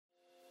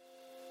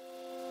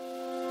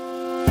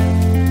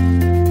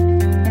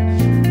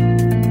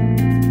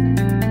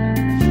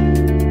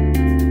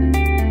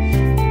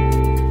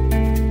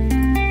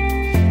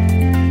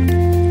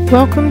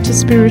Welcome to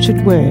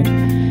Spirited Word.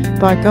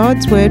 By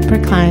God's Word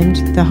proclaimed,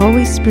 the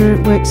Holy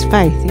Spirit works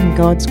faith in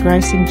God's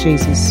grace in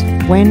Jesus,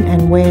 when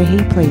and where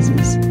He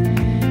pleases.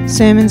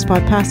 Sermons by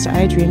Pastor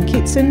Adrian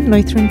Kitson,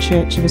 Lutheran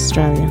Church of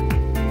Australia.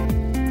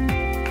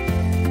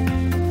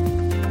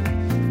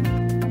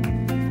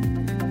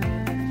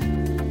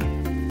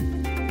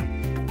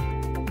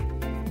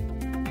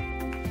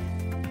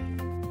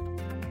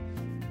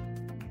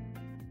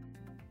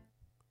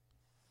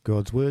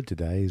 God's Word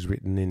today is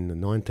written in the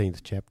 19th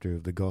chapter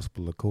of the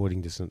Gospel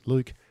according to St.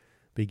 Luke,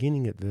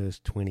 beginning at verse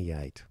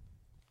 28.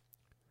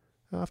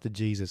 After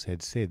Jesus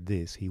had said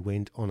this, he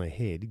went on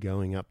ahead,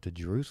 going up to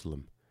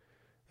Jerusalem.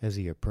 As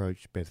he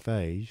approached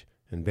Bethphage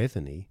and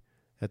Bethany,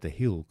 at the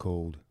hill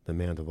called the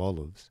Mount of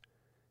Olives,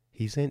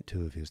 he sent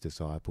two of his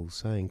disciples,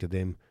 saying to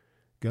them,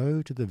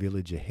 "Go to the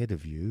village ahead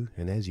of you,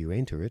 and as you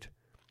enter it,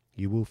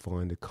 you will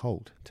find a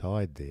colt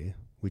tied there,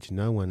 which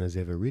no one has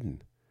ever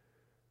ridden.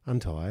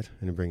 Untie it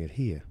and bring it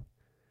here.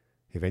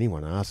 If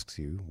anyone asks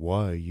you,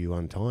 'Why are you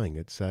untying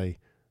it?' say,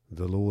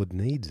 'The Lord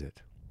needs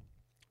it.'"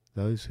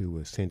 Those who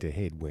were sent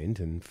ahead went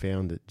and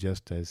found it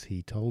just as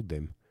he told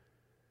them.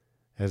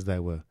 As they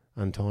were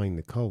untying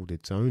the colt,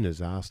 its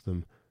owners asked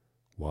them,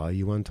 "Why are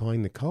you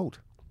untying the colt?"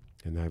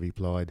 And they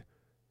replied,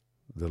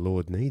 "The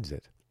Lord needs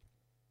it."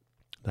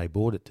 They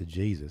brought it to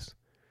Jesus,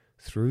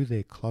 threw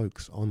their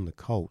cloaks on the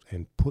colt,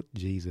 and put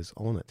Jesus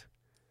on it.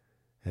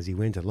 As he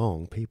went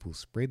along, people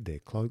spread their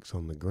cloaks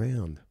on the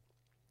ground.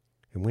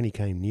 And when he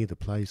came near the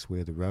place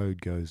where the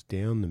road goes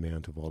down the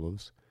Mount of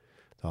Olives,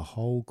 the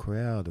whole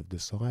crowd of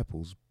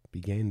disciples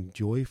began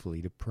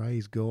joyfully to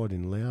praise God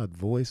in loud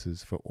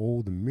voices for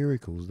all the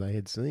miracles they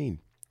had seen.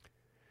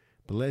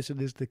 "Blessed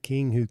is the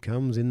King who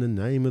comes in the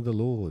name of the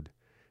Lord.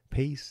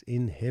 Peace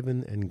in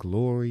heaven and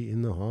glory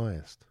in the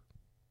highest."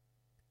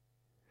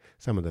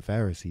 Some of the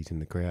Pharisees in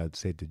the crowd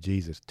said to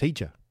Jesus,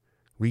 "Teacher,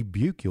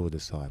 rebuke your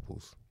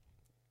disciples."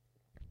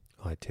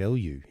 "I tell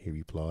you," he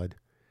replied,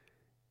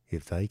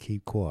 "if they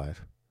keep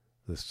quiet,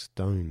 the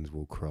stones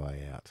will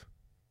cry out."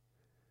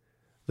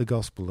 The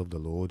Gospel of the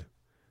Lord.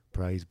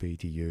 Praise be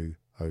to you,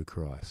 O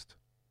Christ.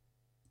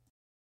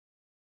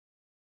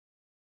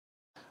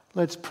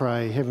 Let's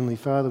pray. Heavenly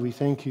Father, we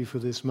thank you for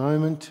this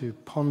moment to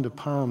ponder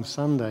Palm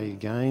Sunday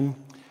again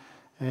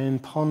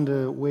and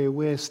ponder where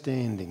we're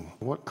standing.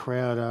 What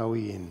crowd are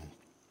we in?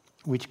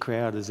 Which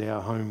crowd is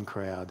our home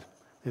crowd?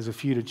 There's a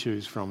few to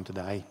choose from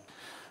today.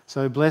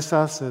 So bless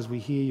us as we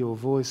hear your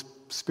voice,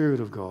 Spirit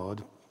of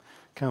God.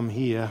 Come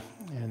here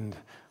and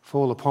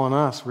fall upon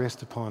us,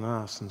 rest upon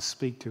us, and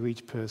speak to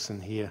each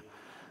person here.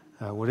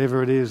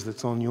 Whatever it is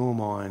that's on your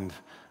mind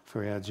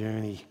for our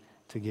journey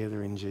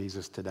together in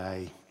Jesus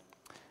today.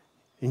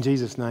 In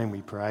Jesus' name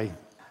we pray.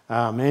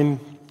 Amen.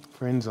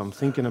 Friends, I'm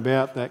thinking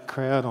about that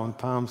crowd on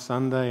Palm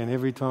Sunday, and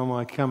every time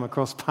I come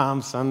across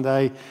Palm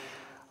Sunday,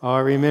 I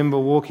remember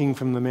walking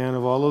from the Mount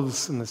of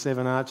Olives and the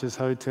Seven Arches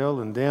Hotel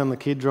and down the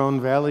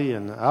Kidron Valley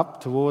and up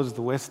towards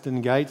the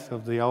western gate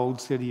of the old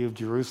city of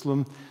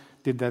Jerusalem.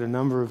 Did that a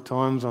number of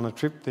times on a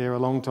trip there a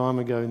long time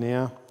ago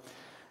now.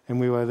 And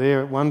we were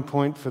there at one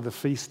point for the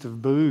Feast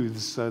of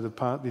Booths. So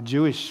the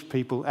Jewish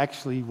people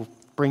actually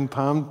bring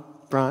palm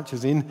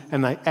branches in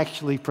and they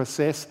actually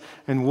process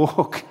and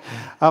walk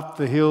up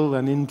the hill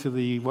and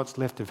into what's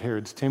left of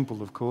Herod's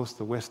temple, of course,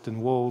 the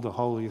Western Wall, the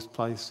holiest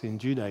place in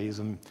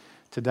Judaism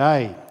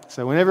today.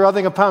 So whenever I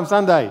think of Palm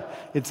Sunday,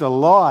 it's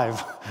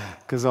alive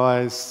because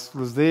I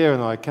was there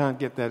and I can't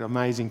get that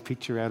amazing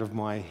picture out of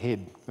my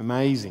head.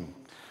 Amazing.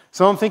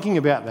 So I'm thinking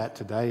about that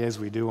today, as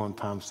we do on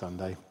Palm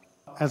Sunday.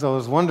 As I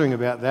was wondering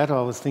about that,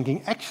 I was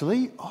thinking,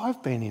 actually,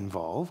 I've been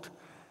involved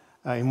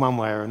in one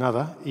way or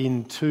another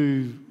in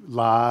two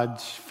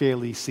large,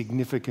 fairly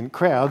significant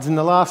crowds in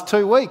the last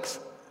 2 weeks.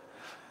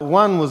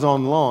 One was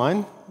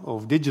online or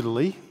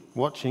digitally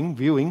watching,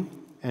 viewing,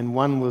 and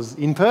one was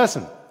in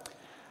person.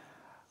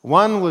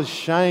 One was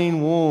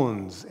Shane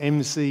Warne's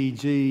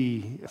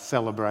MCG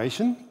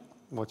celebration,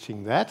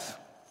 watching that,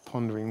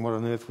 pondering what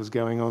on earth was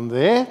going on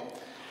there.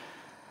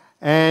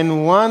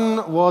 And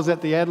one was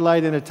at the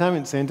Adelaide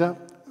Entertainment Centre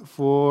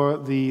for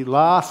the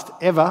last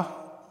ever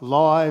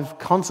live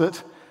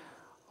concert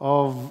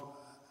of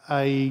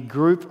a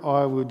group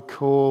I would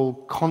call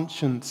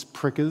conscience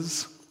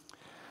prickers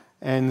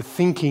and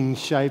thinking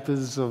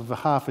shapers of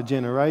half a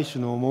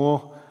generation or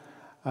more,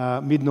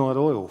 Midnight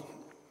Oil.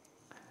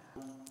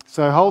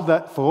 So hold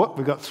that thought.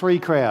 We've got 3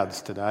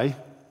 crowds today: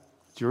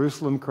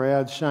 Jerusalem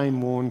crowd, Shane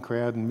Warne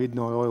crowd, and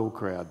Midnight Oil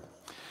crowd.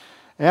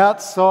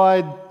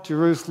 Outside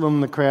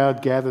Jerusalem, the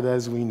crowd gathered,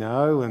 as we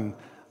know, and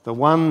the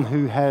one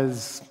who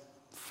has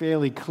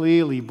fairly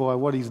clearly, by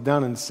what he's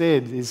done and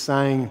said, is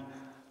saying,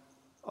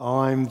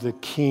 "I'm the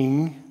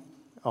king,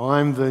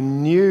 I'm the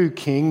new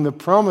king, the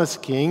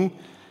promised king."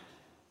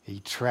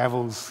 He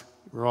travels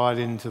right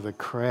into the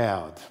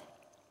crowd.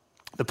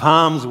 The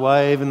palms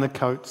wave and the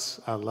coats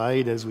are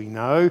laid, as we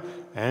know,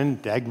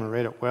 and Dagmar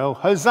read it well.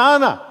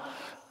 Hosanna!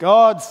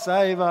 God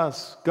save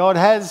us. God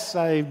has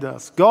saved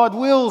us. God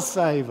will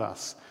save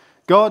us.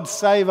 God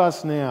save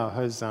us now.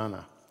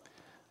 Hosanna.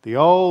 The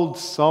old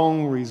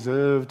song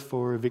reserved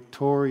for a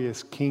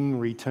victorious king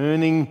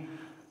returning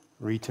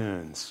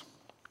returns.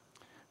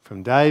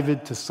 From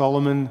David to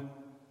Solomon,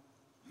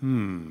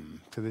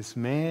 to this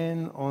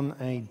man on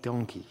a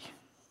donkey.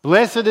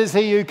 Blessed is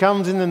he who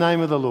comes in the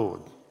name of the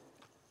Lord.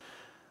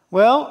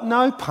 Well,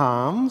 no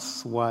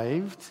palms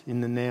waved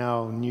in the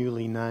now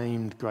newly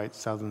named Great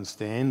Southern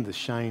Stand, the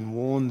Shane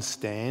Warne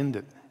stand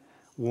at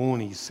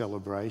Warnie's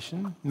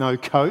celebration. No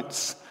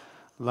coats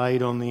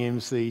laid on the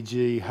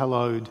MCG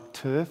hallowed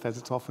turf, as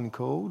it's often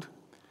called.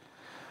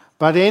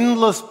 But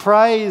endless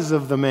praise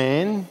of the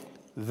man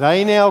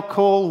they now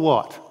call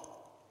what?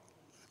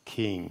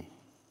 King.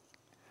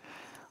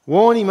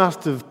 Warnie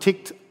must have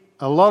ticked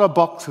a lot of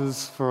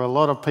boxes for a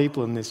lot of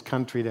people in this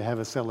country to have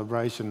a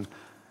celebration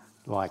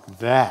like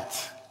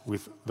that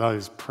with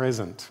those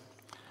present.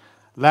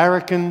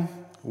 Larrikin,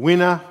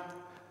 winner,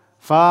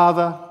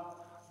 father,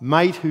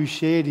 mate who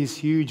shared his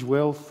huge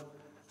wealth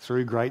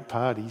through great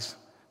parties,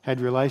 had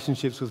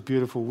relationships with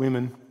beautiful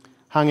women,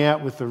 hung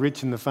out with the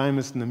rich and the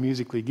famous and the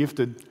musically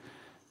gifted,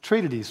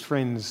 treated his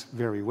friends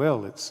very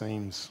well, it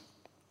seems.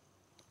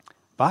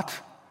 But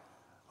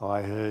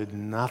I heard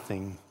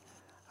nothing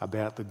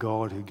about the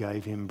God who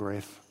gave him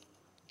breath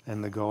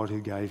and the God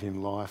who gave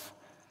him life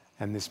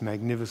and this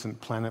magnificent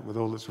planet with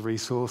all its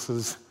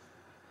resources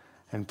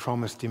and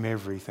promised him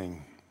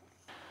everything.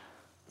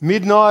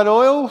 Midnight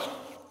Oil,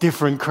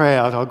 different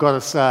crowd, I've got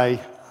to say.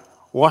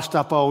 Washed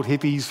up old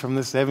hippies from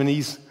the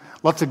 70s,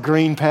 lots of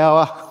green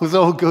power, it was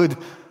all good.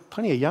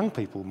 Plenty of young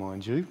people,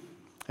 mind you,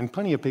 and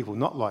plenty of people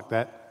not like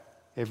that,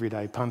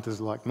 everyday punters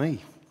like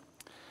me.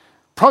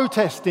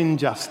 Protest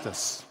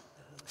injustice,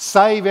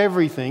 save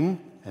everything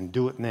and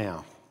do it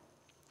now.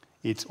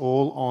 It's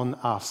all on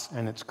us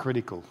and it's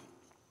critical.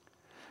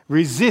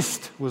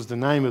 Resist was the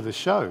name of the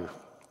show,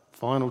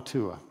 final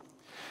tour.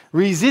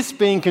 Resist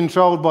being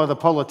controlled by the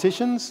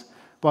politicians,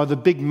 by the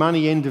big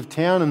money end of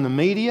town and the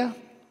media,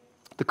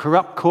 the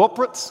corrupt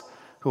corporates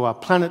who are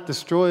planet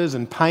destroyers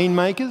and pain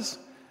makers.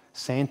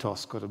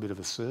 Santos got a bit of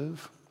a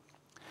serve.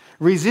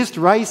 Resist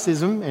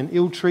racism and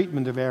ill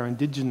treatment of our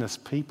Indigenous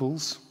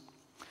peoples.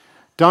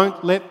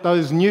 Don't let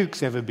those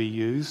nukes ever be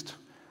used.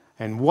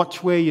 And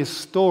watch where you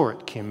store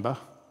it, Kimber.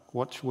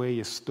 Watch where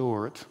you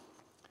store it.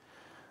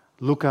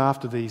 Look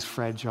after these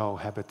fragile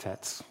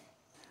habitats.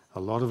 A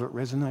lot of it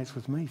resonates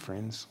with me,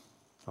 friends.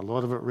 A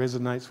lot of it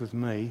resonates with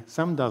me.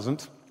 Some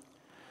doesn't.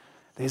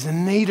 There's a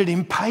needed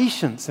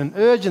impatience and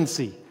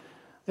urgency.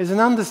 There's an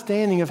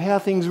understanding of how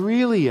things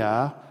really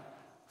are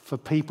for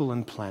people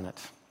and planet.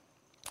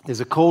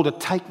 There's a call to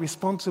take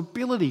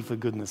responsibility, for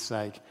goodness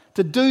sake,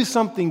 to do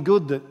something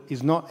good that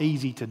is not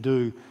easy to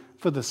do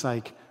for the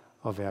sake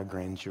of our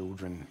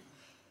grandchildren.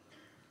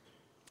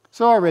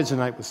 So I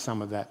resonate with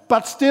some of that.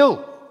 But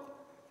still,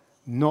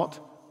 not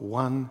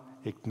one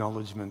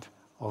acknowledgement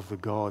of the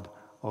God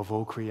of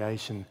all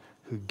creation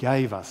who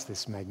gave us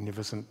this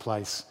magnificent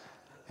place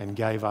and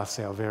gave us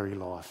our very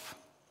life.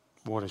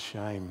 What a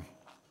shame.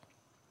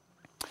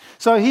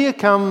 So here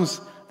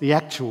comes the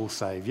actual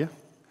Saviour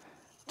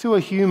to a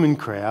human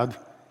crowd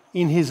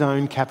in his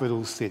own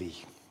capital city.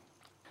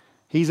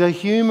 He's a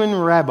human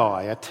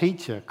rabbi, a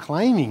teacher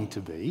claiming to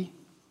be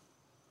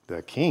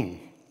the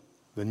king,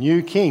 the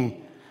new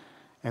king,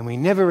 and we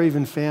never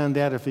even found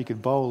out if he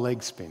could bowl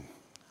leg spin.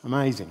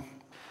 Amazing.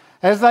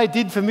 As they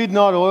did for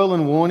Midnight Oil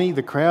and Warnie,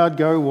 the crowd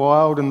go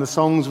wild and the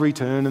songs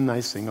return and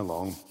they sing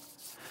along.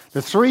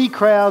 The three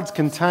crowds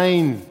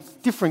contain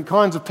different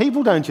kinds of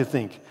people, don't you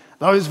think?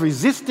 Those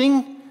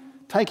resisting,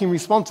 taking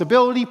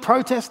responsibility,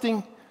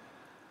 protesting.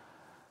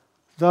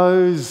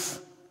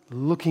 Those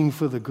looking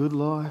for the good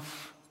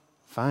life,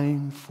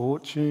 fame,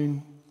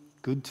 fortune,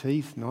 good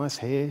teeth, nice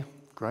hair,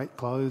 great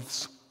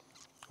clothes,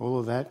 all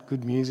of that,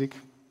 good music.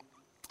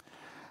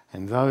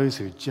 And those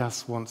who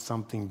just want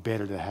something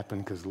better to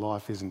happen because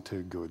life isn't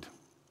too good.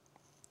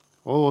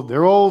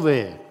 They're all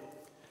there.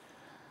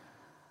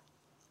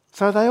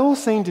 So they all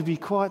seem to be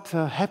quite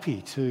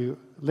happy to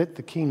let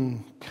the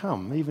king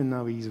come, even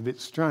though he's a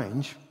bit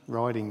strange,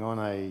 riding on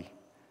a,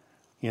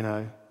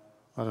 I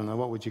don't know,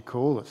 what would you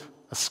call it?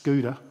 A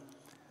scooter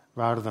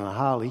rather than a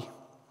Harley.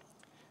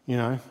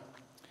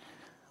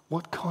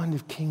 What kind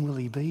of king will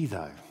he be,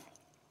 though?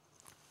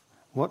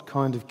 What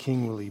kind of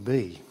king will he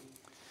be?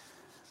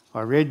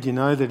 I read,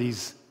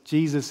 that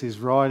Jesus is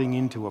riding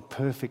into a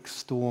perfect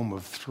storm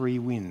of three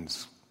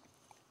winds.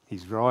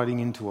 He's riding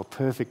into a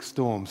perfect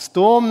storm.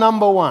 Storm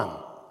number one.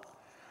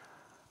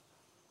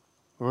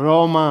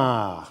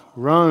 Roma,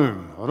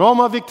 Rome.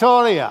 Roma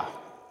Victoria.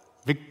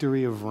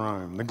 Victory of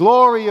Rome. The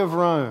glory of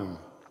Rome.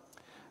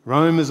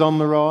 Rome is on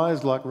the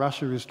rise like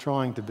Russia is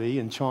trying to be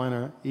and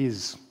China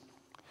is.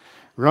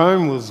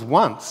 Rome was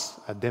once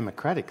a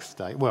democratic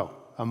state,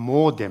 a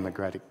more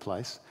democratic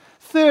place.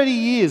 30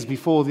 years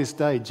before this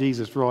day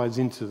Jesus rides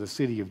into the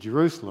city of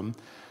Jerusalem,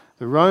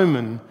 the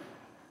Roman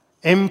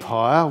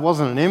Empire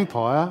wasn't an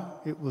empire,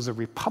 it was a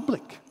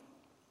republic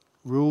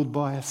ruled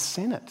by a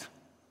senate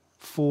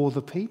for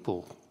the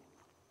people.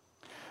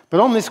 But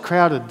on this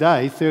crowded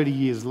day, 30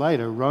 years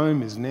later,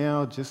 Rome is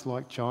now just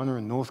like China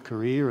and North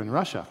Korea and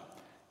Russia.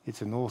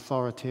 It's an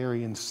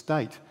authoritarian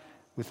state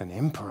with an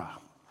emperor.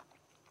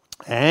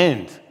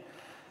 And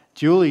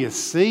Julius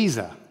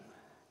Caesar,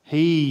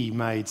 he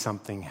made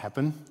something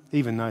happen,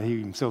 even though he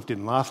himself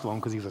didn't last long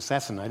because he was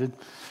assassinated.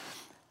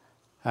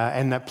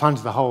 And that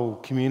plunged the whole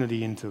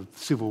community into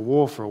civil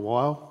war for a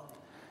while.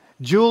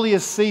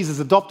 Julius Caesar's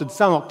adopted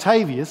son,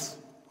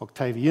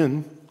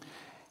 Octavian,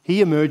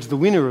 he emerged the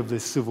winner of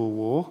this civil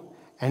war,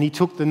 and he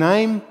took the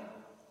name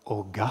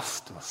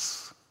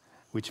Augustus,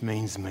 which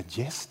means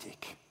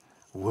majestic,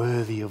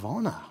 worthy of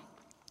honour.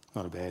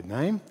 Not a bad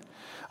name.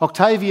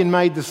 Octavian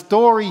made the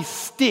story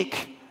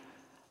stick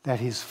that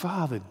his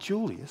father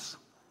Julius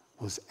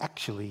was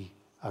actually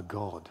a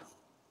god.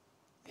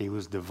 He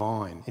was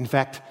divine. In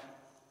fact,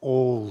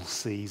 all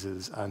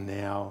Caesars are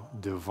now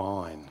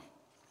divine.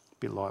 A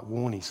bit like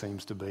Warney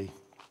seems to be.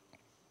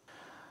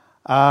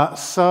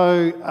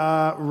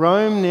 So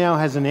Rome now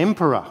has an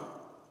emperor,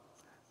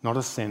 not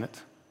a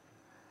senate.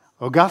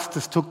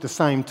 Augustus took the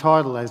same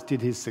title as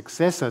did his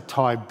successor,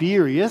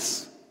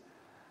 Tiberius.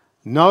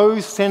 No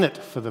senate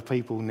for the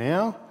people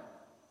now,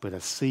 but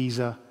a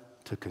Caesar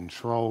to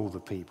control the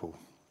people.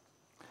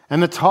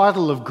 And the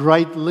title of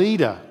great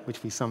leader,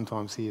 which we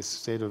sometimes hear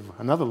said of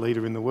another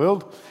leader in the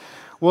world,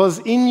 was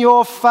in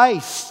your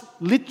face,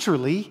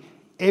 literally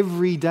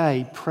every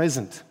day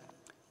present.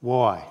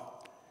 Why?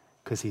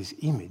 Because his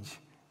image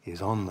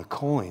is on the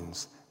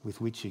coins with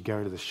which you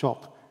go to the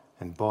shop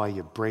and buy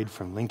your bread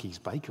from Linky's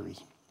Bakery.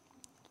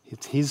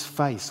 It's his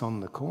face on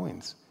the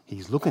coins.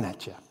 He's looking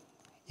at you.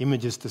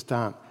 Images just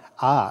aren't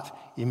art.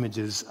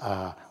 Images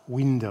are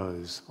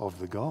windows of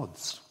the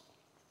gods.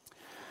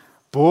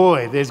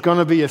 Boy, there's going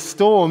to be a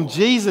storm.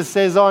 Jesus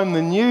says, I'm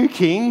the new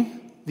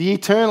king, the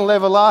eternal,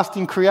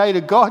 everlasting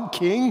creator God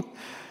king.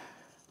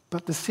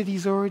 But the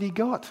city's already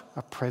got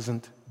a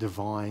present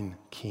divine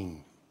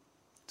king.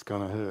 It's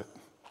going to hurt.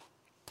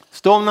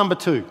 Storm number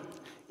 2,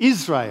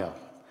 Israel.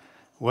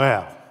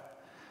 Wow.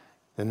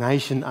 The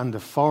nation under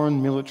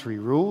foreign military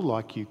rule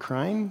like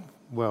Ukraine.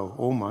 Well,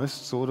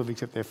 almost, sort of,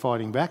 except they're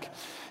fighting back.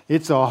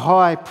 It's a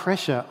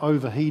high-pressure,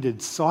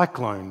 overheated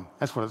cyclone.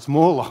 That's what it's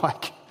more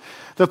like.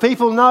 The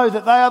people know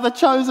that they are the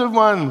chosen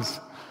ones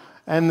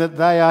and that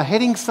they are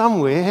heading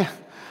somewhere.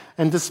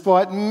 And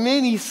despite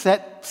many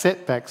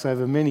setbacks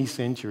over many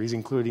centuries,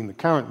 including the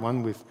current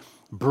one with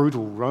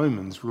brutal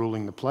Romans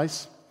ruling the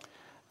place,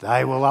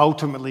 they will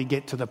ultimately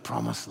get to the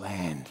promised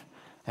land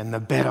and the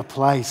better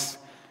place.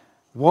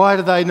 Why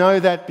do they know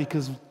that?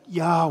 Because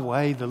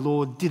Yahweh, the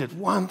Lord, did it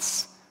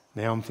once.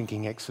 Now I'm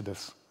thinking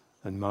Exodus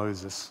and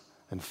Moses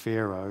and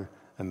Pharaoh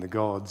and the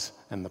gods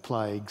and the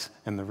plagues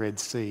and the Red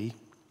Sea.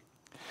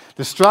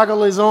 The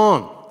struggle is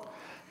on.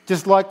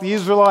 Just like the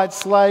Israelite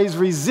slaves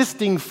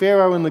resisting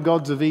Pharaoh and the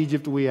gods of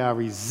Egypt, we are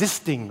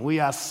resisting, we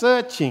are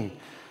searching,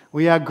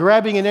 we are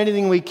grabbing at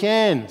anything we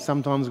can.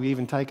 Sometimes we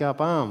even take up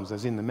arms,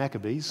 as in the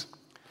Maccabees.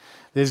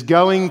 There's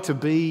going to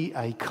be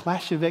a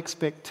clash of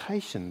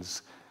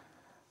expectations.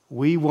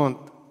 We want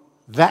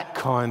that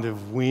kind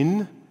of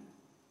win,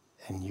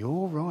 and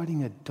you're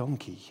riding a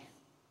donkey.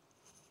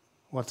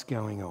 What's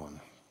going on?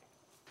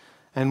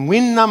 And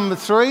win number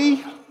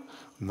 3,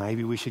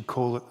 maybe we should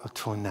call it a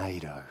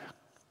tornado.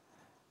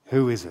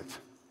 Who is it?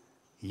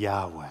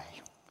 Yahweh,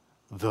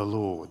 the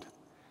Lord.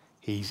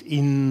 He's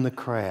in the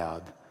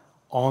crowd,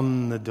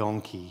 on the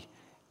donkey,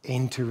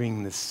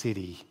 entering the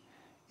city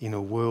in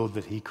a world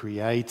that he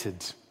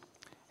created,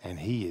 and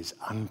he is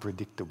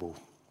unpredictable.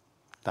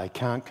 They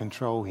can't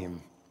control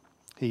him.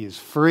 He is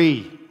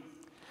free.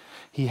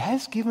 He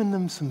has given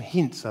them some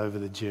hints over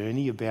the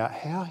journey about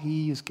how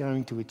he is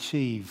going to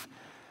achieve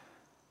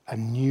a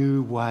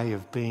new way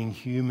of being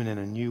human and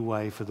a new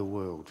way for the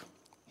world.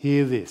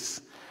 Hear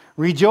this.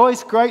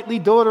 Rejoice greatly,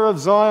 daughter of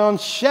Zion.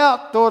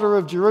 Shout, daughter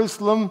of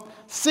Jerusalem.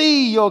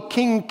 See, your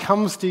king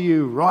comes to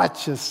you,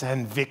 righteous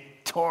and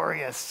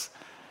victorious.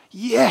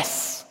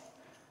 Yes!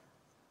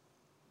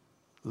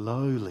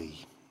 Lowly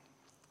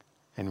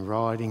and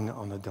riding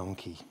on a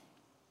donkey,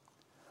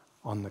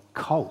 on the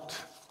colt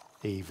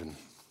even.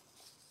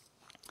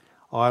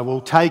 I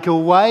will take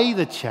away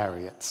the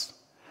chariots.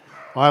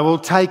 I will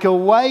take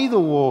away the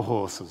war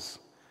horses,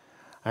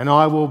 and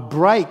I will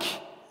break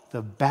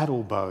the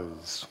battle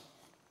bows.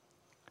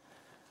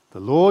 The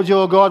Lord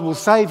your God will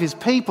save his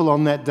people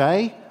on that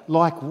day.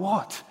 Like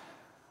what?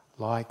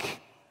 Like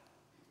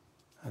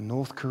a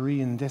North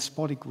Korean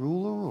despotic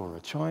ruler, or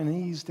a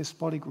Chinese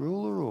despotic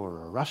ruler,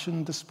 or a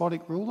Russian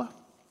despotic ruler,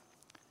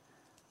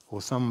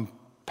 or some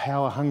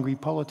power-hungry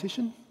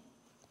politician?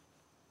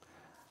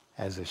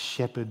 As a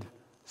shepherd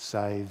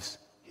saves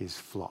his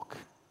flock.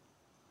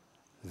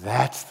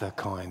 That's the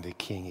kind of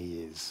king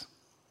he is.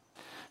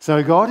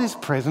 So God is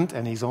present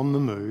and he's on the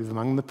move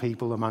among the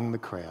people, among the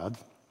crowd,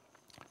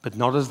 but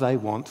not as they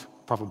want,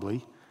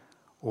 probably,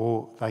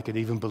 or they could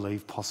even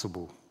believe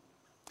possible.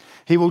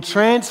 He will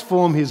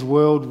transform his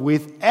world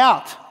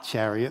without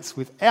chariots,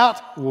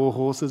 without war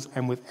horses,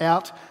 and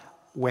without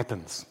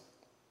weapons,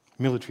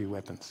 military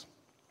weapons.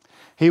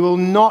 He will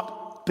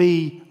not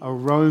be a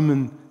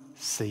Roman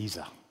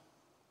Caesar.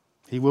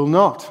 He will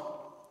not.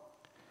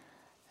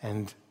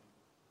 And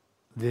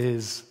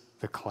there's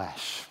the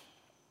clash.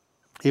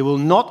 He will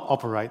not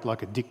operate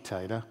like a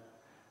dictator,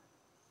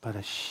 but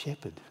a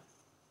shepherd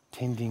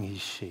tending his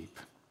sheep.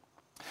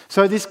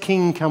 So this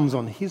king comes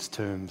on his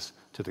terms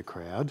to the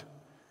crowd,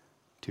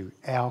 to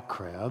our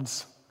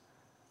crowds,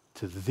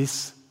 to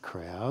this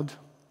crowd,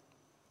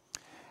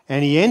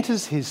 and he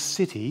enters his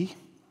city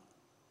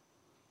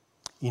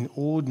in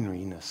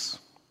ordinariness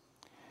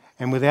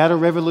and without a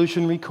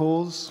revolutionary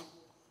cause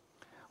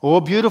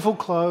or beautiful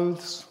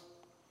clothes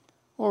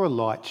or a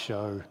light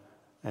show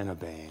and a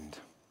band.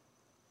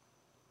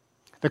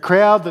 The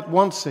crowd that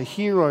wants a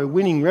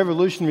hero-winning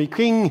revolutionary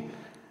king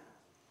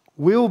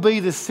will be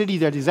the city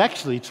that is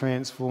actually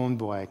transformed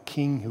by a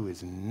king who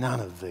is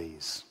none of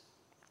these.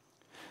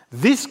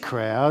 This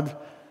crowd,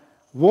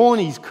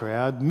 Warnie's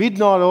crowd,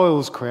 Midnight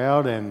Oil's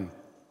crowd, and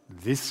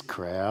this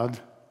crowd,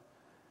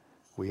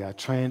 we are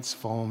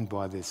transformed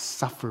by this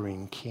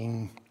suffering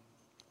king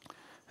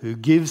who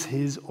gives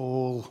his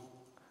all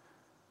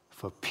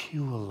for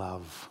pure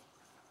love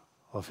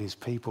of his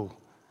people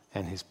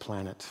and his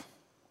planet.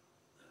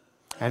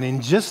 And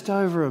in just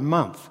over a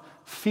month,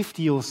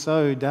 50 or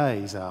so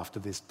days after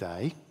this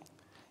day,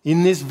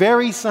 in this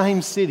very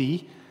same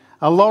city,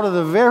 a lot of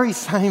the very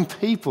same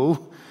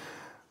people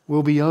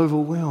will be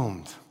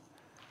overwhelmed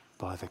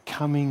by the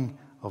coming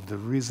of the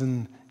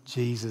risen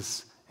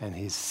Jesus and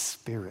his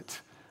Spirit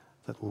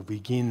that will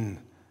begin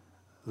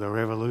the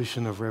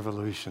revolution of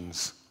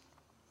revolutions,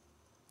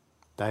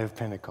 Day of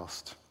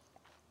Pentecost.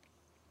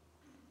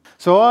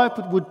 So I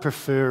would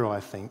prefer, I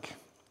think,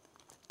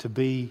 to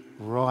be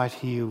right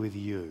here with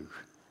you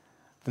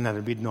than at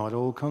a Midnight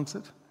Oil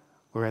concert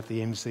or at the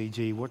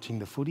MCG watching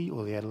the footy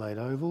or the Adelaide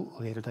Oval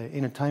or the Adelaide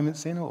Entertainment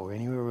Centre or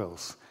anywhere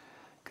else.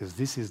 Because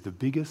this is the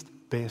biggest,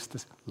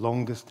 bestest,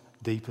 longest,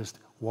 deepest,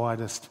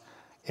 widest,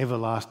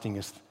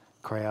 everlastingest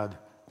crowd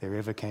there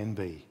ever can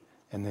be.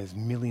 And there's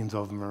millions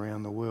of them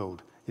around the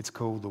world. It's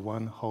called the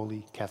One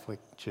Holy Catholic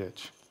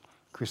Church,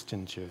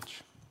 Christian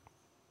Church.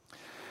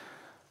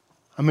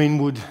 I mean,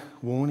 would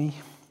Warnie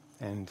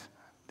and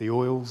the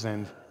Oils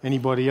and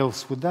anybody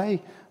else, would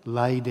they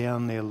lay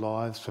down their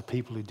lives for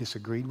people who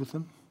disagreed with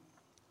them?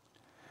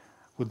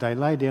 Would they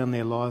lay down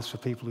their lives for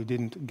people who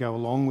didn't go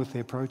along with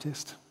their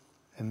protest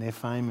and their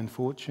fame and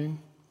fortune?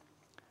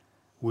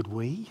 Would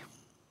we?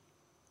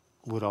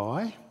 Would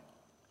I?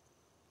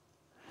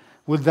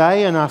 Would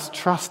they and us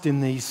trust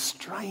in these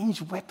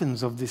strange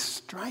weapons of this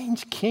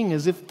strange king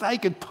as if they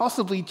could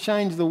possibly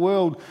change the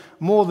world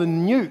more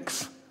than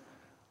nukes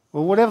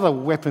or whatever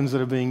weapons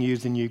that are being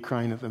used in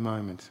Ukraine at the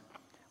moment?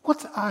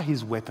 What are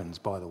his weapons,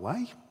 by the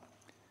way?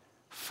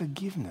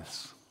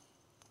 Forgiveness.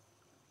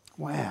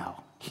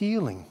 Wow.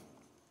 Healing.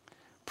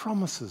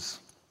 Promises.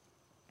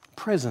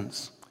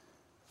 Presence.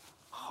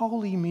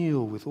 Holy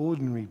meal with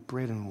ordinary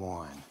bread and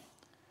wine.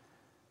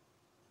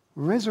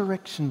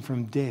 Resurrection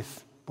from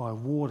death by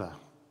water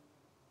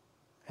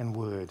and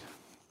word.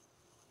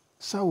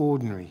 So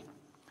ordinary.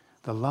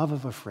 The love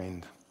of a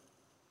friend.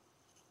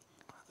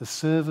 The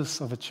service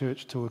of a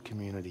church to a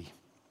community.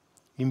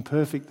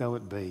 Imperfect though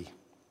it be.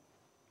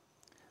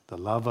 The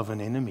love of an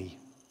enemy.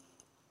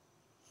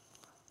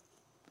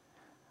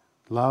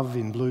 Love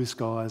in blue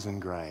skies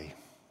and grey.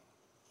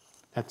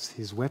 That's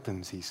his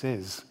weapons, he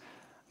says,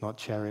 not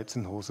chariots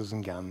and horses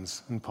and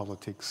guns and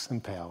politics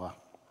and power.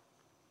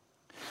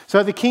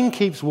 So the king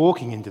keeps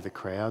walking into the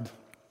crowd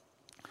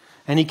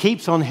and he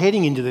keeps on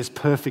heading into this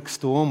perfect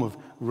storm of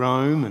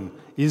Rome and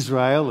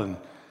Israel and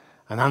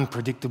an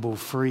unpredictable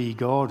free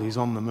God who's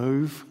on the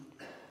move.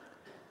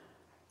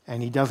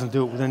 And he doesn't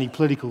do it with any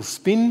political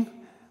spin,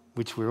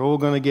 which we're all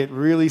going to get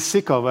really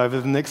sick of over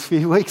the next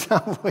few weeks,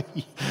 aren't we?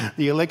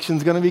 The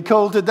election's going to be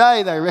called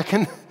today, they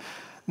reckon.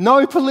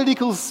 No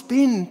political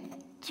spin,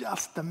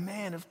 just the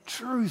man of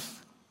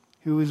truth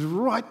who is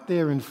right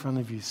there in front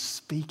of you,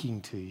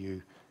 speaking to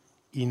you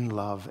in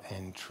love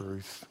and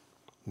truth.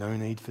 No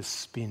need for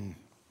spin.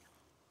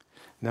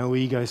 No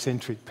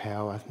egocentric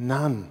power,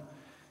 none.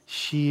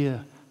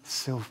 Sheer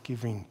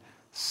self-giving,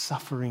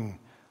 suffering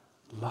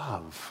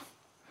love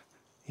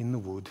in the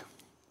wood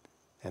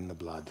and the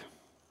blood.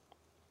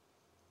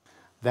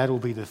 That'll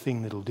be the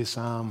thing that'll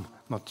disarm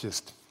not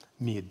just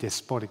mere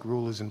despotic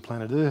rulers in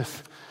planet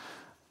Earth,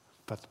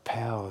 but the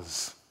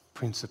powers,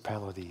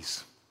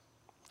 principalities,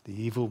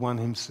 the evil one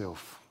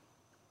himself.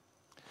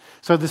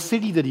 So the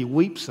city that he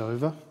weeps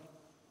over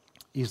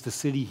is the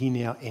city he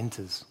now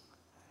enters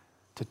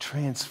to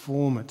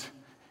transform it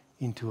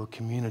into a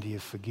community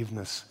of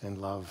forgiveness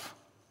and love.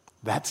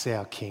 That's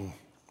our king.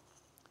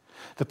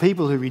 The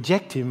people who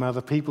reject him are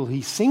the people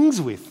he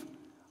sings with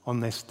on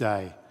this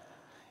day,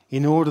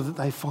 in order that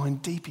they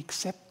find deep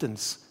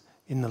acceptance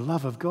in the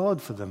love of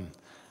God for them.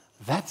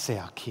 That's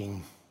our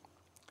king.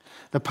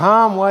 The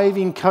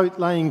palm-waving,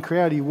 coat-laying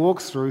crowd he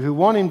walks through who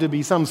want him to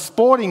be some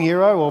sporting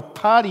hero or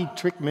party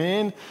trick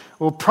man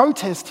or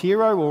protest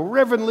hero or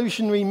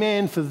revolutionary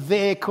man for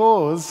their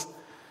cause,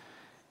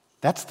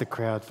 that's the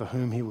crowd for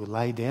whom he will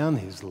lay down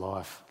his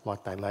life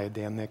like they laid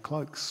down their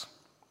cloaks.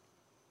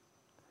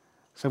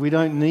 So we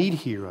don't need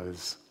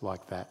heroes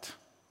like that,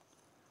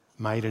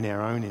 made in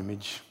our own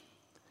image.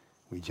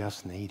 We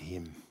just need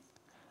him,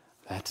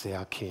 That's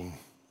our King.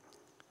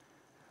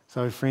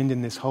 So, friend,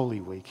 in this Holy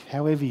Week,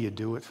 however you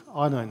do it,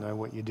 I don't know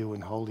what you do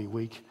in Holy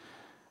Week.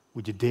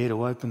 Would you dare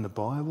to open the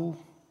Bible,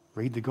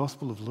 read the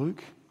Gospel of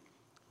Luke,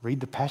 read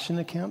the Passion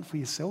account for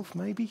yourself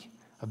maybe,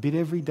 a bit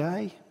every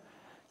day,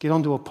 get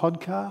onto a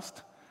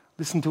podcast,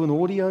 listen to an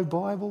audio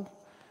Bible,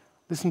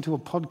 listen to a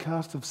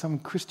podcast of some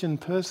Christian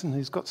person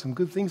who's got some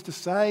good things to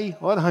say?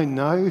 I don't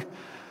know.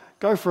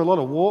 Go for a lot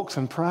of walks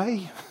and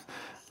pray.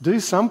 Do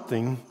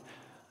something.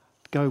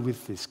 Go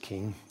with this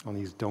King on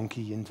his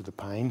donkey into the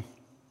pain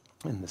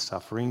and the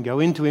suffering. Go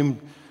into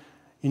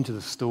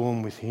the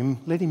storm with him.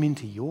 Let him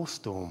into your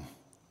storm,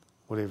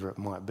 whatever it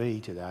might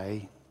be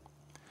today.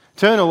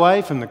 Turn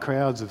away from the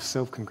crowds of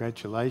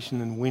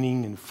self-congratulation and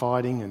winning and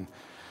fighting and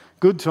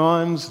good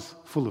times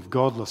full of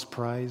godless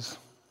praise.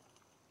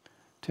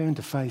 Turn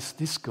to face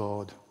this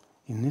God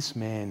in this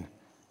man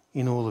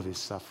in all of his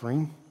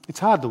suffering. It's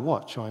hard to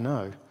watch, I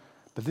know,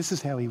 but this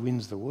is how he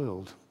wins the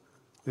world.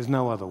 There's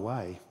no other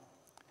way.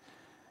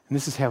 And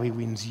this is how he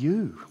wins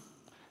you,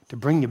 to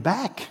bring you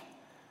back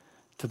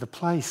to the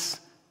place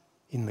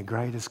in the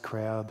greatest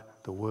crowd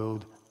the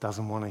world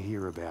doesn't want to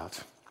hear about.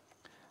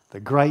 The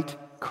great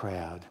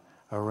crowd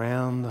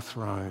around the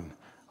throne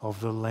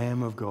of the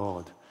Lamb of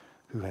God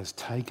who has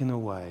taken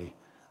away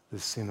the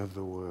sin of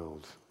the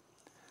world.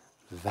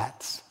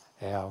 That's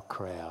our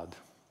crowd.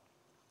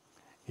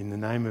 In the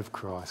name of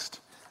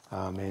Christ,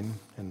 amen.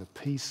 And the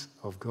peace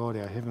of God,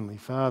 our Heavenly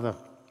Father,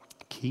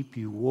 keep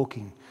you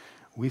walking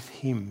with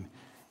him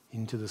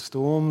into the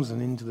storms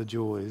and into the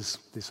joys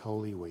this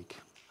Holy Week.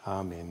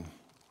 Amen.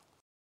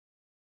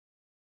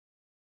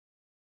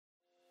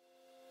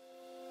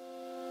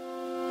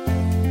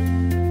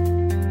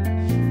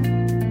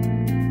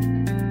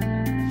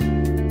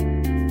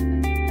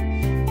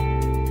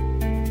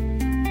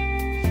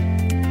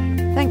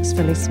 Thanks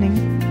for listening.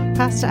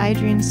 Pastor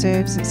Adrian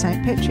serves at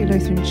St Petri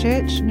Lutheran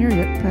Church,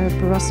 Nuriootpa,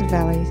 Barossa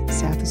Valley,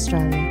 South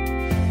Australia.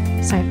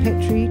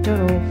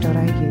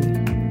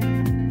 stpetri.org.au